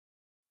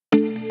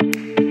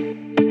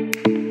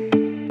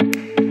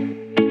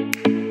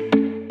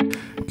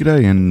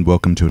G'day and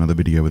welcome to another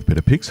video with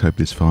Better Pics. Hope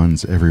this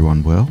finds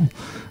everyone well.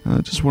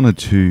 Just wanted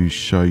to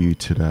show you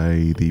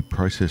today the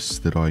process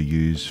that I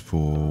use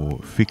for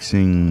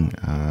fixing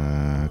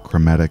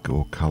chromatic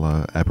or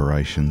color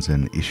aberrations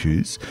and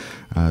issues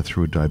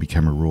through Adobe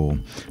Camera Raw.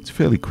 It's a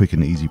fairly quick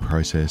and easy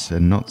process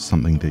and not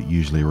something that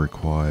usually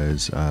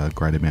requires a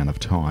great amount of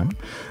time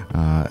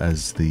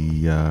as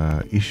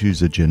the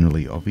issues are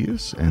generally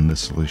obvious and the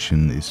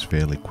solution is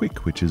fairly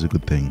quick, which is a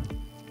good thing.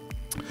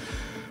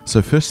 So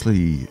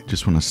firstly,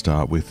 just want to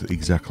start with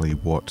exactly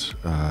what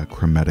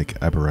chromatic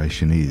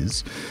aberration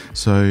is.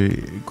 So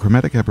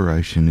chromatic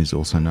aberration is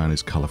also known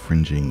as color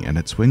fringing, and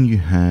it's when you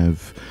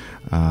have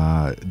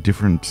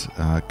different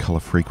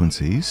color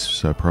frequencies,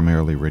 so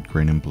primarily red,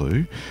 green and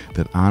blue,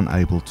 that aren't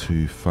able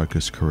to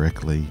focus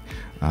correctly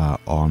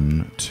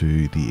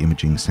onto the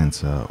imaging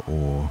sensor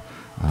or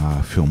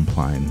film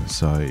plane.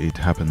 So it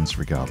happens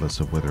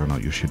regardless of whether or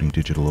not you're shooting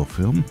digital or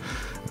film,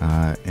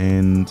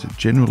 and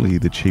generally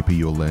the cheaper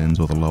your lens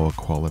or the lower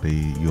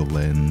quality your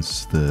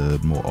lens, the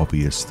more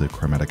obvious the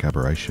chromatic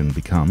aberration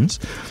becomes.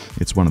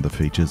 It's one of the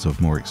features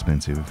of more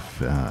expensive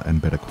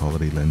and better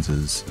quality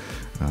lenses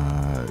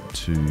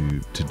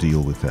to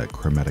deal with that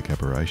chromatic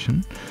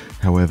aberration.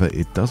 However,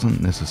 it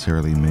doesn't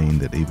necessarily mean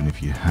that even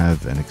if you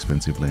have an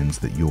expensive lens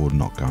that you're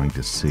not going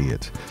to see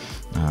it.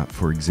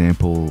 For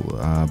example,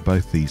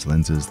 both these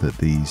lenses,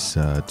 these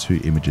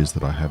two images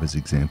that I have as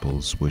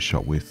examples, were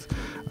shot with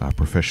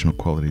professional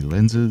quality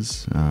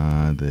lenses.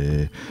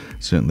 They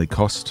certainly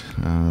cost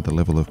the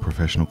level of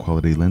professional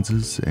quality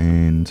lenses,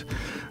 and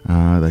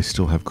they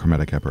still have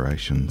chromatic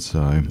aberration.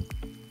 So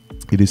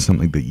it is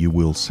something that you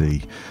will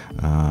see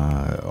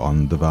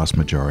on the vast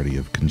majority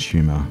of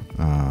consumer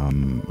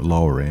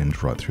lower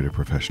end right through to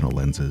professional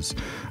lenses.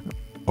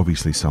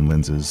 Obviously, some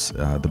lenses,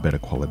 the better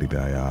quality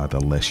they are, the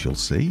less you'll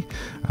see,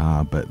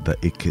 but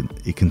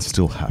it can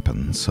still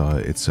happen. So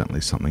it's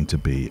certainly something to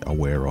be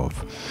aware of.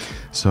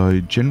 So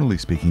generally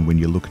speaking, when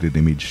you look at an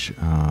image,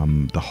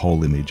 the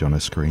whole image on a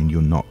screen,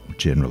 you're not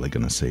generally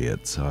going to see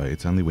it. So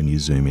it's only when you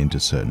zoom into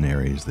certain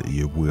areas that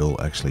you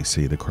will actually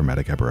see the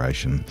chromatic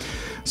aberration.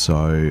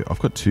 So I've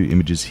got two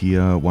images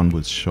here. One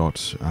was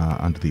shot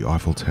under the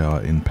Eiffel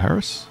Tower in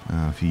Paris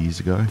a few years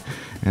ago,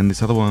 and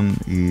this other one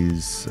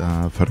is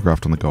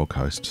photographed on the Gold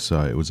Coast.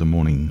 So it was a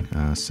morning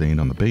scene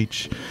on the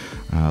beach,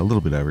 a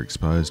little bit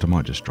overexposed. I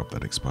might just drop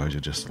that exposure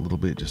just a little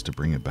bit just to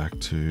bring it back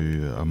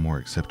to a more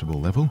acceptable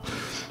level.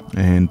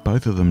 And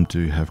both of them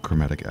do have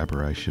chromatic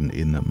aberration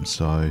in them.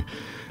 So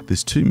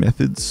there's two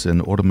methods,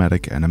 an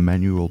automatic and a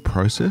manual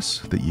process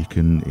that you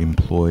can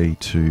employ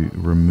to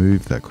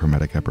remove that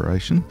chromatic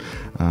aberration,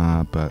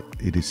 but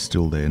it is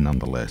still there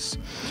nonetheless.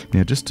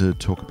 Now, just to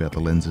talk about the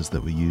lenses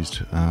that were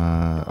used,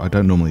 I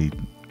don't normally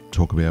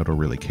talk about or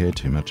really care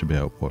too much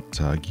about what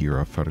gear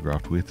I've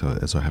photographed with,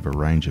 as I have a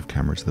range of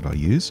cameras that I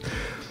use.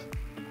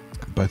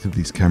 Both of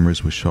these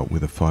cameras were shot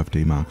with a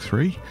 5D Mark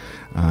III,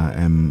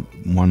 and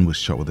one was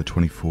shot with a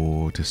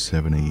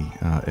 24-70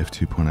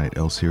 f2.8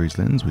 L series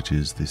lens, which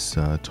is this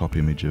top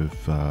image of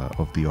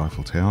the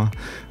Eiffel Tower.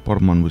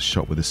 Bottom one was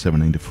shot with a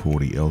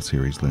 17-40 L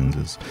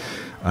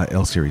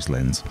series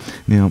lens.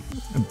 Now,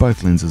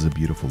 both lenses are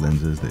beautiful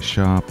lenses. They're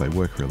sharp, they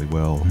work really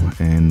well,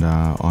 and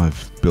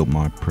I've built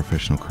my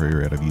professional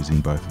career out of using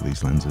both of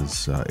these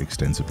lenses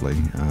extensively.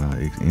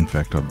 In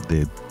fact,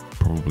 they're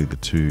probably the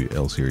two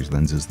L series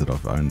lenses that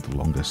I've owned the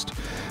longest,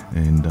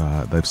 and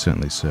they've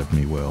certainly served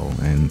me well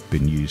and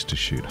been used to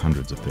shoot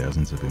hundreds of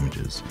thousands of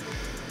images.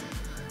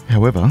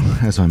 However,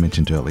 as I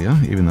mentioned earlier,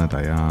 even though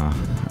they are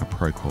a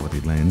pro quality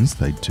lens,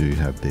 they do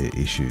have their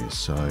issues,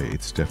 so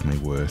it's definitely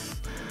worth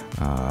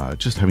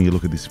just having a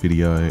look at this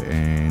video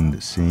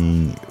and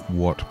seeing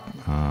what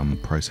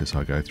process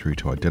I go through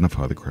to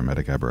identify the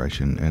chromatic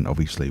aberration, and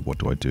obviously what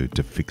do I do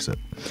to fix it.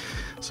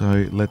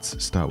 So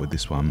let's start with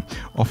this one.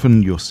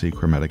 Often you'll see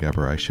chromatic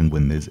aberration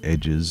when there's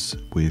edges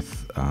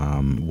with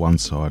one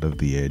side of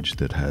the edge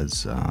that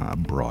has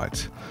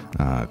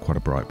quite a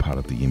bright part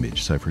of the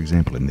image. So for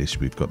example, in this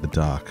we've got the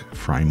dark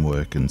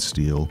framework and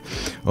steel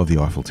of the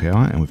Eiffel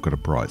Tower, and we've got a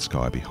bright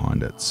sky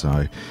behind it.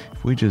 So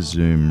if we just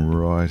zoom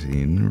right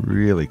in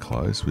really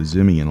close, we're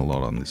zooming in a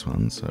lot on this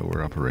one, so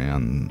we're up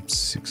around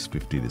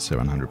 650 to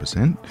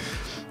 700%.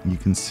 You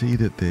can see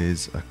that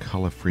there's a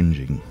color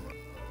fringing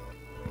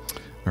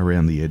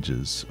around the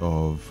edges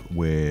of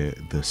where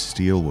the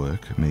steel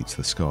work meets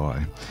the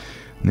sky.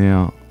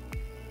 Now,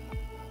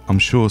 I'm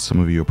sure some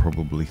of you are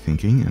probably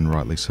thinking, and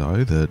rightly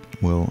so, that,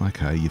 well,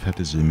 okay, you've had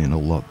to zoom in a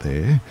lot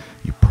there,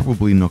 you're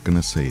probably not going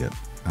to see it.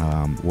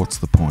 What's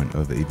the point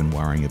of even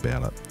worrying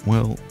about it?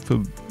 Well,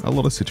 for a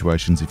lot of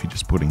situations, if you're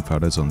just putting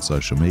photos on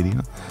social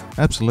media,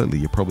 absolutely,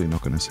 you're probably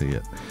not going to see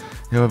it.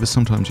 However,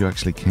 sometimes you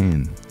actually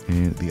can.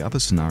 And the other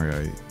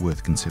scenario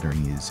worth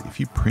considering is if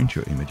you print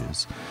your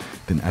images,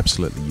 then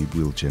absolutely you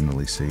will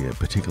generally see it,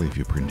 particularly if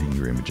you're printing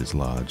your images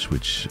large,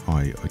 which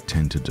I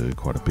tend to do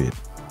quite a bit.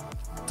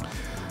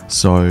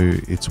 So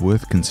it's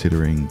worth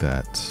considering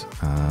that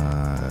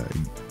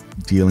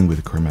dealing with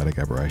a chromatic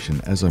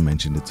aberration, as I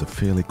mentioned, it's a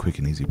fairly quick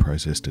and easy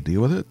process to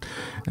deal with it,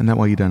 and that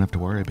way you don't have to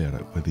worry about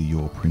it, whether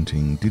you're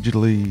printing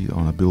digitally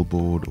on a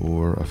billboard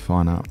or a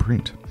fine art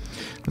print.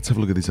 Let's have a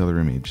look at this other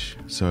image.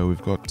 So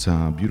we've got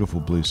beautiful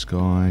blue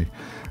sky,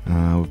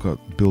 we've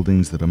got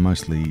buildings that are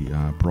mostly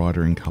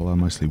brighter in colour,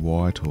 mostly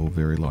white or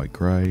very light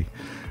grey,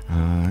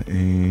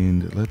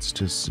 and let's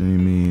just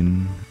zoom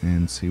in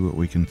and see what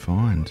we can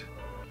find.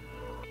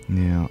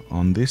 Now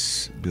on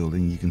this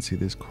building you can see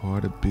there's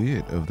quite a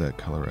bit of that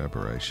colour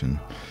aberration,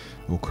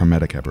 or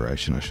chromatic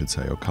aberration I should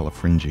say, or colour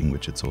fringing,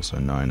 which it's also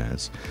known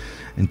as.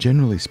 And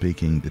generally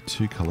speaking, the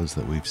two colours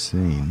that we've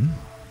seen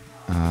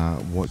are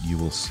what you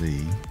will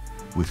see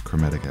with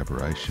chromatic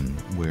aberration,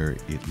 where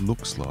it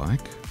looks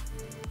like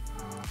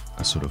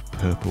a sort of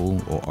purple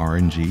or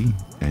orangey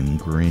and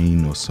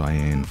green or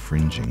cyan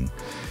fringing.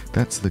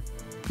 That's the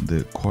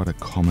quite a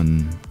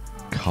common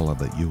colour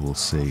that you will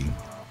see.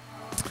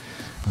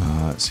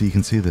 So you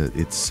can see that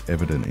it's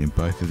evident in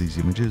both of these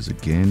images.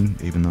 Again,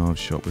 even though I've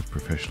shot with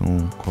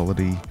professional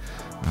quality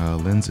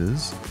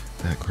lenses,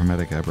 that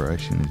chromatic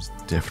aberration is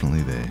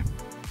definitely there.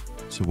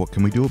 So what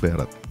can we do about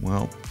it?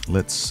 Well,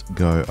 let's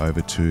go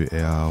over to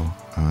our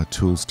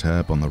Tools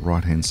tab on the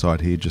right hand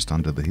side here, just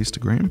under the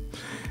histogram,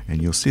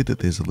 and you'll see that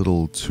there's a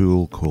little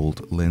tool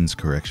called Lens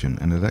Correction,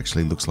 and it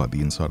actually looks like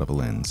the inside of a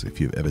lens if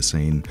you've ever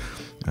seen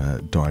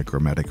a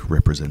diagrammatic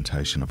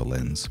representation of a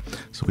lens.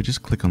 So we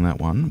just click on that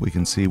one. We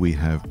can see we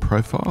have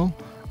Profile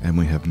and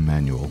we have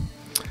Manual.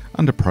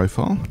 Under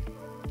Profile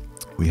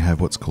we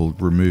have what's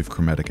called Remove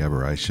Chromatic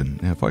Aberration.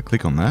 Now if I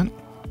click on that,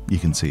 you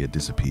can see it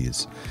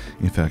disappears.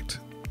 In fact,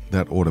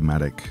 that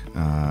automatic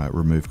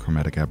remove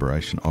chromatic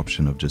aberration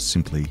option of just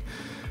simply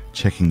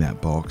checking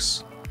that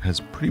box has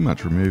pretty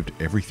much removed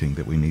everything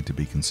that we need to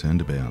be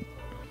concerned about.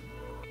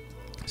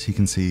 So you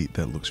can see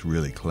that looks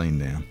really clean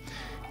now.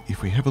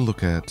 If we have a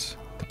look at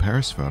the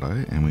Paris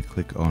photo and we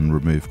click on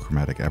remove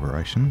chromatic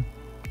aberration,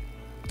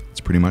 it's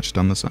pretty much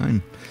done the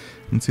same.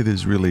 You can see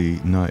there's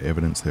really no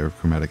evidence there of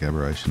chromatic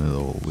aberration at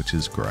all, which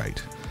is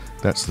great.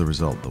 That's the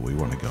result that we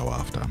want to go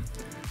after.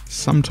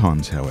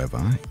 Sometimes,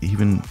 however,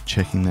 even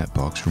checking that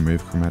box,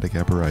 remove chromatic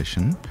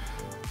aberration,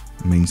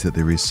 means that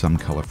there is some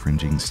colour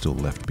fringing still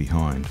left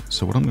behind.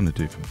 So what I'm going to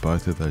do for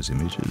both of those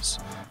images,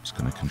 I'm just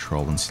going to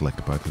control and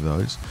select both of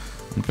those.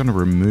 I'm going to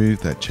remove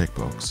that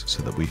checkbox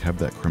so that we have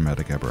that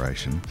chromatic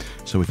aberration,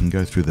 so we can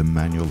go through the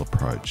manual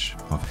approach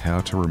of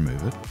how to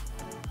remove it,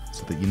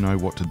 so that you know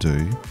what to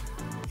do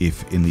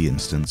if in the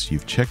instance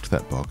you've checked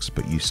that box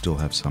but you still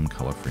have some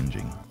colour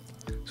fringing.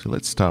 So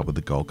let's start with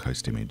the Gold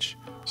Coast image.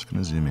 Just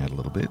going to zoom out a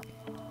little bit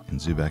and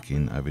zoom back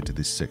in over to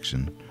this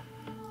section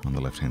on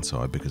the left hand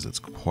side because it's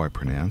quite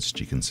pronounced.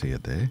 You can see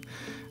it there.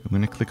 I'm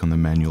going to click on the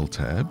Manual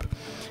tab,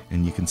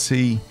 and you can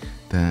see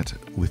that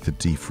with the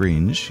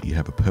defringe you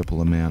have a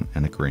purple amount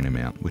and a green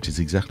amount, which is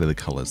exactly the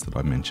colours that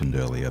I mentioned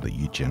earlier that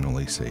you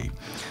generally see.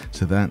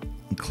 So that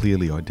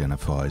clearly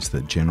identifies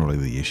that generally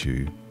the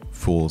issue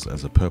falls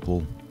as a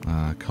purple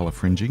colour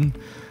fringing,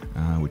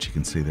 which you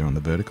can see there on the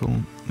vertical,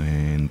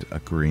 and a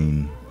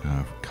green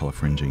colour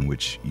fringing,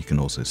 which you can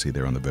also see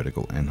there on the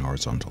vertical and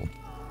horizontal.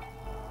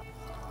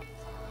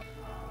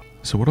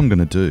 So what I'm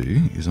going to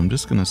do is I'm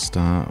just going to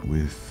start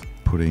with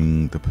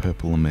putting the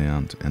purple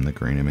amount and the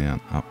green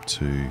amount up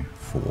to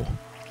 4.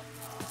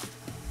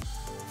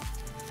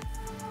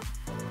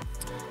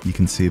 You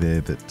can see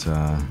there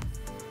that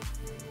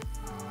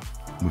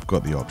we've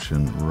got the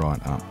option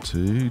right up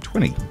to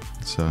 20.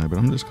 So, but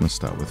I'm just going to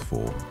start with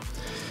 4.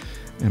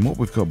 And what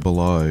we've got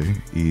below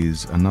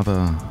is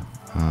another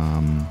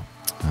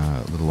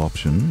little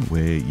option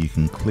where you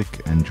can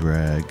click and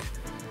drag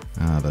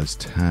those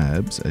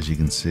tabs, as you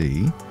can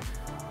see,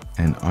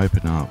 and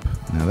open up.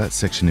 Now that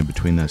section in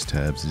between those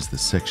tabs is the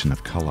section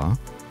of colour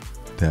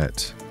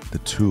that the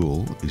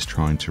tool is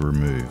trying to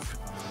remove.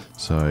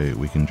 So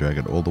we can drag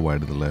it all the way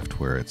to the left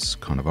where it's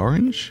kind of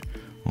orange,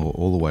 or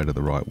all the way to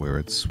the right where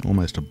it's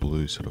almost a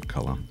blue sort of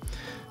colour.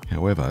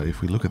 However,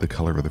 if we look at the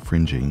colour of the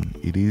fringing,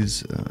 it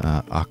is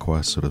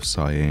aqua sort of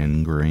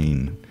cyan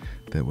green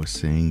that we're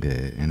seeing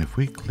there, and if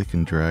we click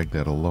and drag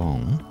that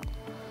along,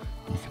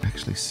 you can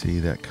actually see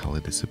that colour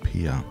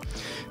disappear.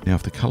 Now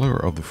if the colour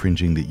of the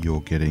fringing that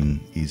you're getting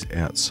is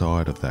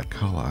outside of that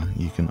colour,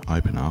 you can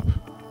open up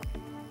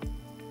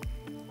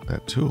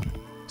that tool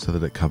so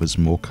that it covers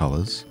more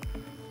colours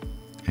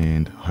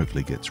and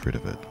hopefully gets rid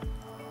of it.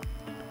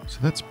 So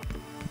that's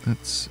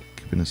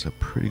given us a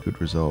pretty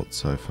good result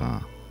so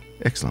far.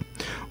 Excellent.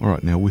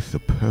 Alright, now with the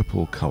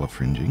purple colour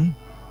fringing,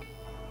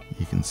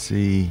 you can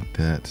see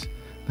that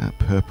that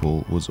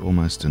purple was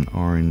almost an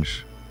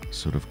orange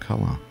sort of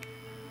colour.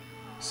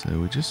 So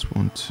we just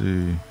want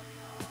to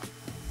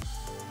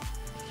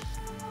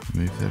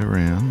move that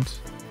around.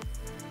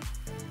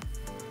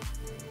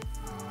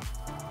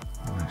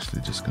 I'm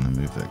actually just going to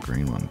move that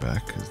green one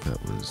back because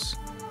that was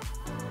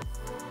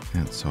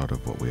outside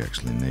of what we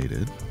actually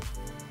needed.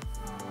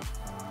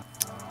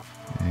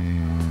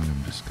 And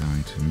I'm just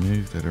going to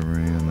move that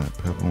around, that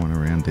purple one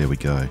around. There we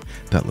go.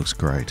 That looks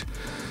great.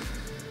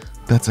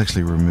 That's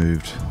actually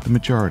removed the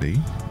majority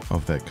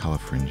of that colour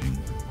fringing.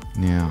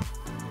 Now,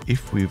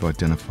 if we've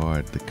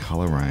identified the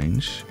color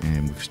range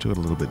and we've still got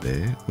a little bit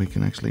there, we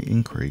can actually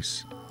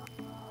increase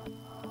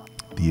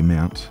the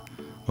amount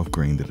of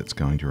green that it's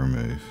going to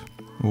remove,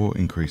 or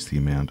increase the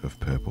amount of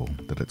purple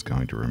that it's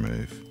going to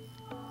remove.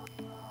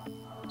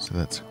 So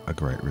that's a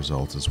great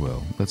result as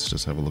well. Let's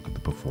just have a look at the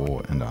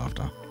before and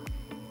after.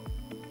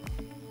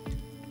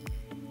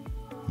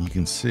 You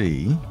can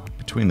see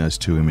between those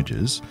two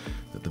images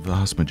that the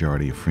vast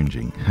majority of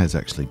fringing has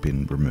actually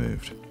been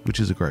removed, which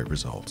is a great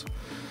result.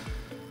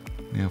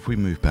 Now if we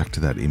move back to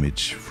that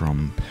image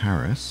from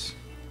Paris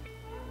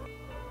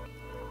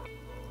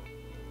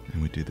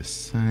and we do the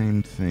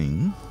same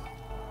thing,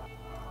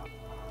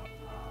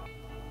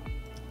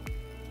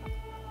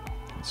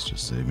 let's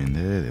just zoom in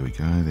there we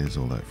go, there's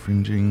all that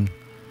fringing.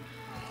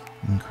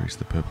 Increase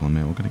the purple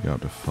amount, we're going to go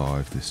up to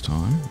 5 this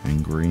time,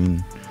 and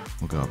green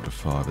will go up to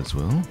 5 as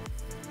well.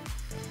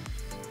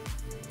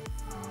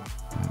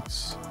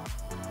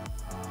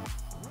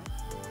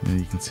 Now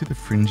you can see the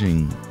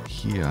fringing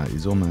here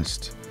is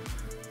almost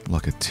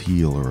like a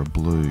teal or a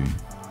blue,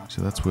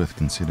 so that's worth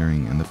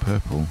considering, and the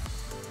purple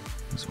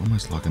is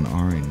almost like an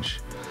orange.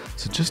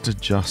 So just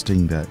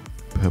adjusting that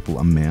purple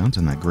amount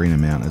and that green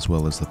amount as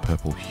well as the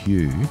purple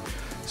hue,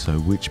 so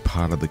which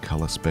part of the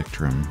color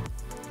spectrum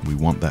we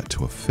want that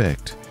to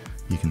affect,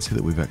 you can see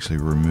that we've actually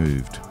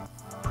removed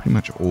pretty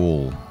much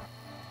all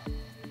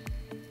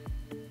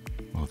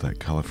of that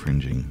color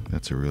fringing.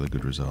 That's a really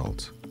good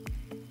result.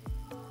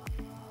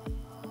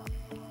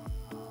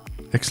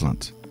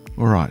 Excellent.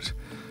 All right.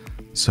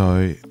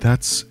 So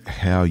that's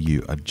how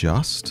you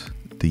adjust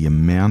the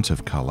amount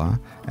of color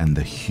and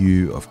the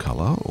hue of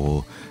color,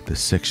 or the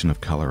section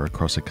of color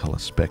across a color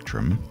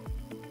spectrum,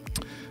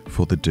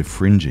 for the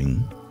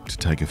defringing to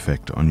take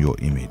effect on your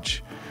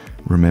image.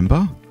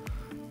 Remember,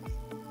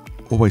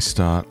 always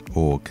start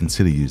or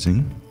consider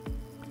using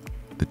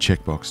the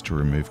checkbox to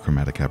remove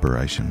chromatic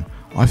aberration.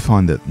 I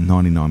find that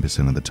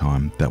 99% of the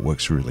time that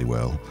works really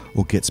well,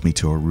 or gets me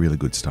to a really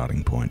good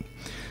starting point.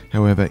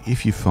 However,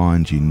 if you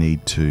find you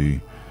need to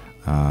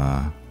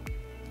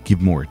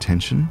give more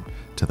attention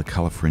to the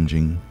color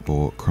fringing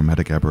or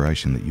chromatic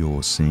aberration that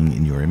you're seeing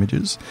in your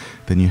images,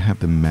 then you have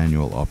the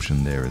manual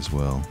option there as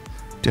well.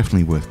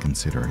 Definitely worth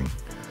considering.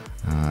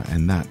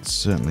 And that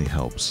certainly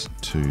helps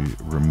to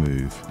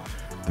remove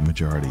the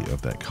majority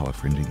of that color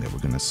fringing that we're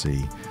going to see,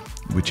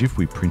 which if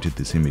we printed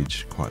this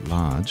image quite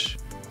large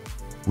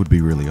would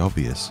be really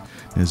obvious.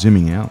 Now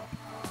zooming out,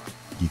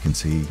 you can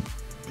see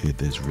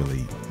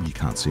you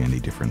can't see any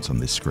difference on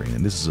this screen,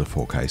 and this is a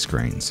 4K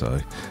screen, so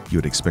you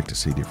would expect to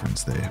see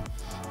difference there.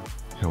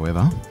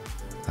 However,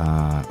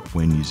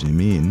 when you zoom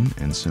in,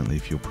 and certainly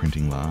if you're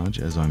printing large,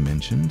 as I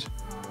mentioned,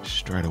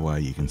 straight away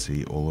you can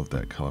see all of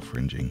that color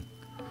fringing,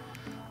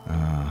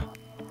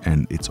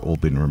 and it's all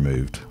been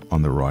removed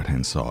on the right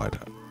hand side.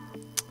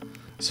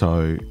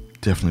 So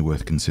definitely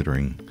worth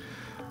considering.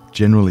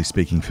 Generally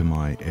speaking, for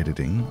my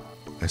editing,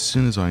 as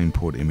soon as I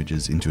import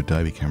images into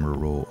Adobe Camera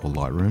Raw or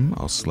Lightroom,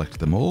 I'll select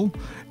them all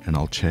and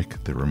I'll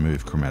check the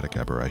Remove Chromatic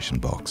Aberration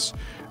box,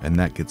 and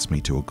that gets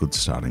me to a good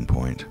starting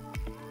point.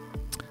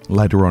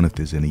 Later on, if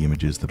there's any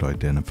images that I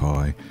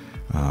identify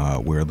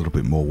where a little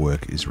bit more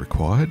work is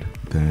required,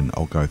 then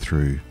I'll go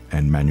through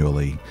and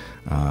manually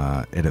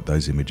edit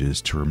those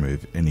images to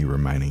remove any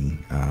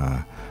remaining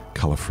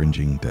color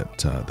fringing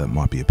that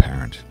might be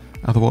apparent.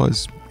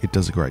 Otherwise, it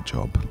does a great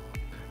job.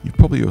 You've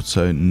probably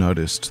also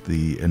noticed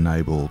the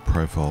Enable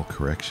Profile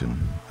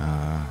Correction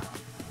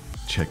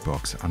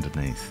checkbox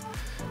underneath.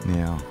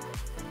 Now,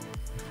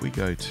 if we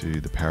go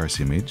to the Paris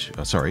image,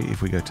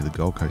 if we go to the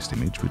Gold Coast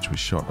image, which was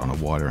shot on a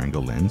wider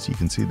angle lens, you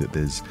can see that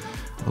there's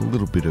a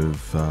little bit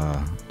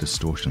of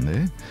distortion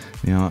there.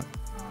 Now,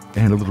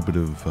 and a little bit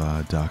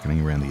of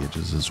darkening around the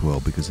edges as well,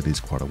 because it is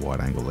quite a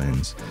wide angle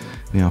lens.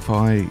 Now, if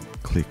I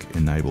click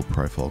Enable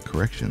Profile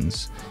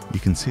Corrections,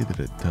 you can see that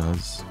it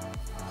does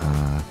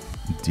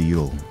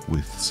deal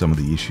with some of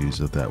the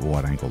issues of that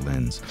wide angle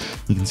lens.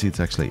 You can see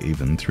it's actually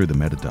even through the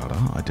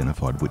metadata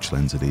identified which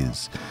lens it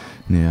is.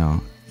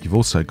 Now, you've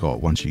also got,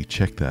 once you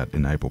check that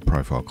Enable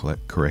Profile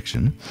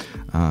Correction,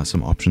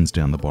 some options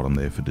down the bottom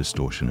there for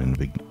distortion and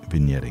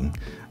vignetting,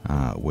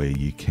 where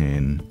you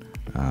can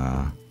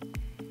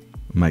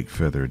make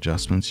further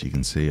adjustments. You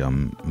can see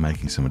I'm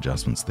making some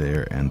adjustments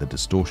there, and the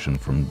distortion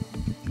from,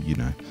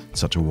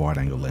 such a wide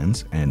angle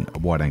lens, and a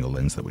wide angle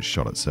lens that was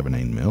shot at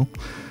 17mm,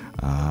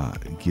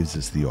 gives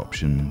us the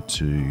option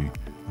to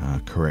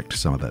correct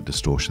some of that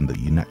distortion that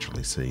you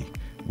naturally see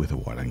with a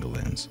wide angle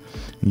lens.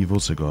 And you've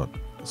also got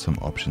some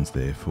options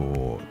there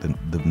for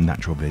the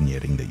natural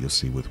vignetting that you'll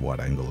see with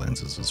wide angle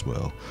lenses as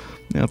well.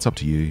 Now, it's up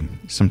to you.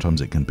 Sometimes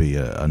it can be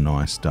a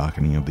nice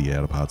darkening of the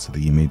outer parts of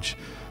the image,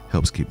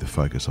 helps keep the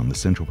focus on the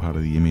central part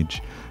of the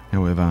image.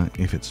 However,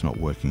 if it's not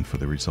working for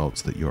the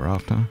results that you're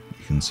after,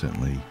 you can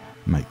certainly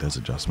make those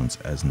adjustments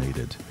as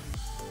needed.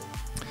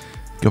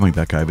 Going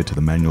back over to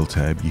the manual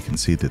tab, you can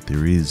see that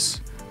there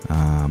is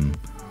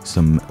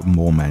some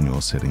more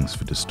manual settings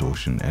for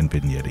distortion and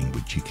vignetting,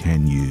 which you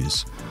can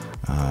use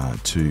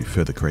to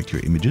further correct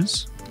your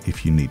images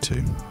if you need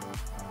to.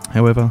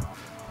 However,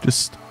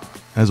 just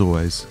As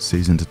always,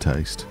 season to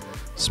taste,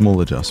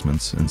 small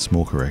adjustments and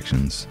small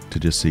corrections to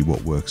just see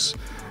what works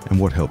and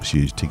what helps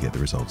you to get the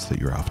results that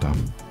you're after.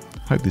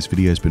 Hope this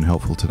video has been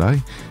helpful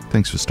today.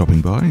 Thanks for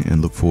stopping by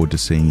and look forward to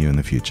seeing you in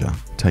the future.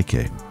 Take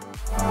care.